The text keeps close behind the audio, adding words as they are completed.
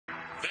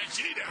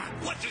Vegeta,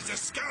 what does the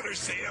scouter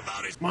say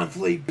about his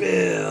monthly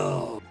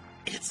bill?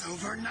 It's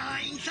over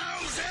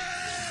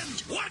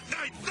 9,000! What,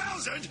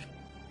 9,000?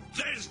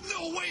 There's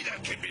no way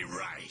that can be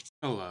right!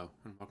 Hello,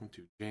 and welcome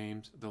to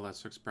James the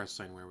Lesser Express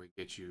Lane, where we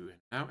get you in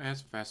now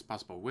as fast as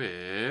possible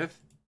with...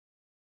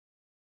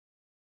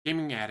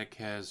 Gaming Addict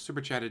has super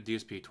chatted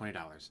DSP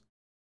 $20.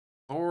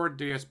 Or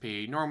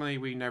DSP, normally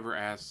we never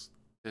ask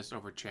this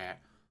over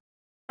chat,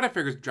 but I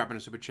figured dropping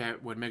a super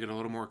chat would make it a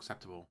little more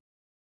acceptable.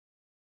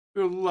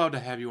 We would love to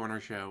have you on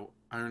our show,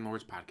 Iron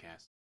Lords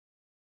Podcast.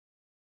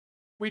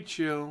 We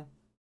chill,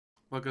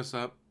 look us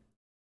up,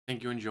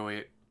 think you enjoy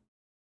it.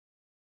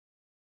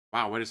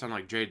 Wow, way to sound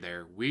like Jade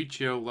there. We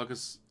chill, look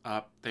us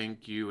up,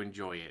 think you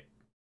enjoy it.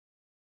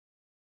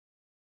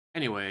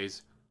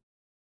 Anyways,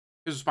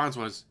 his response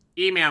was,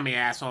 email me,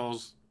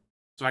 assholes,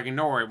 so I can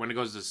ignore it when it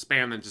goes to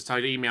spam, then just tell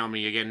you to email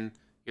me again.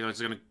 You know,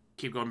 it's going to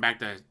keep going back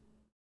to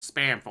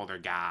spam folder,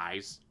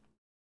 guys.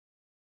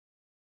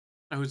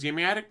 Now, who's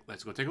Gaming Addict?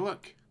 Let's go take a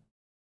look.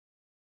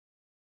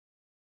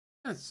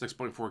 That's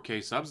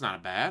 6.4k subs,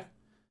 not bad.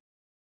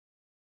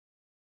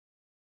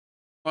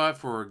 But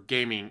for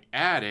Gaming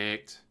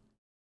Addict,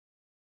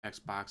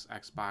 Xbox,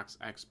 Xbox,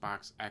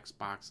 Xbox,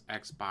 Xbox,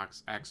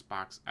 Xbox,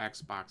 Xbox,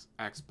 Xbox,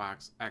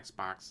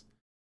 Xbox,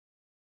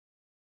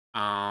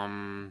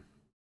 Xbox.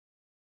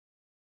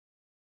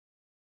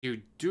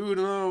 You do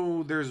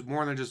know there's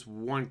more than just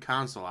one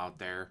console out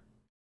there.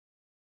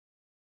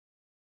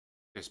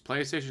 There's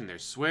PlayStation,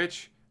 there's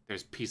Switch,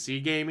 there's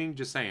PC gaming,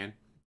 just saying.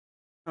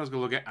 Let's go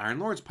look at Iron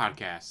Lords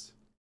Podcast.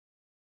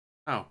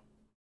 Oh,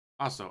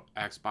 also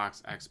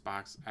Xbox,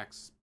 Xbox,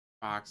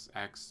 Xbox,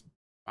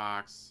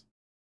 Xbox.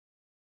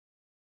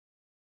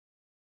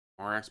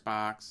 More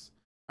Xbox.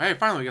 Hey,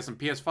 finally we got some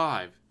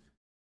PS5.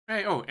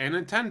 Hey, oh, and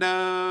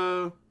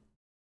Nintendo.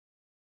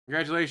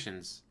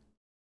 Congratulations.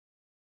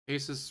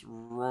 Asus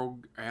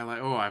Rogue Ally.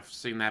 Oh, I've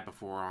seen that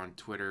before on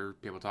Twitter.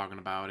 People talking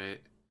about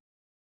it.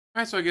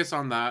 Alright, so I guess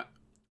on the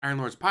Iron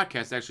Lords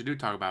Podcast, they actually do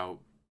talk about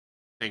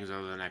things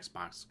other than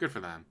Xbox. Good for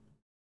them.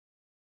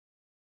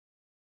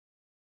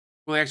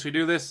 Will they actually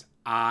do this?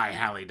 I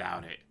highly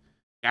doubt it.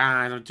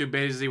 Guys, I'm too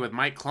busy with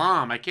Mike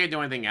Klum. I can't do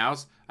anything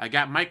else. I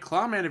got Mike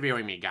Klum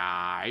interviewing me,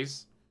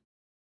 guys.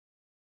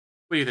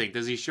 What do you think?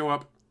 Does he show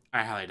up?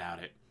 I highly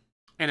doubt it.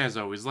 And as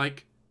always,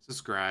 like,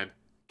 subscribe,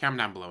 comment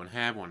down below, and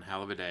have one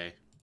hell of a day.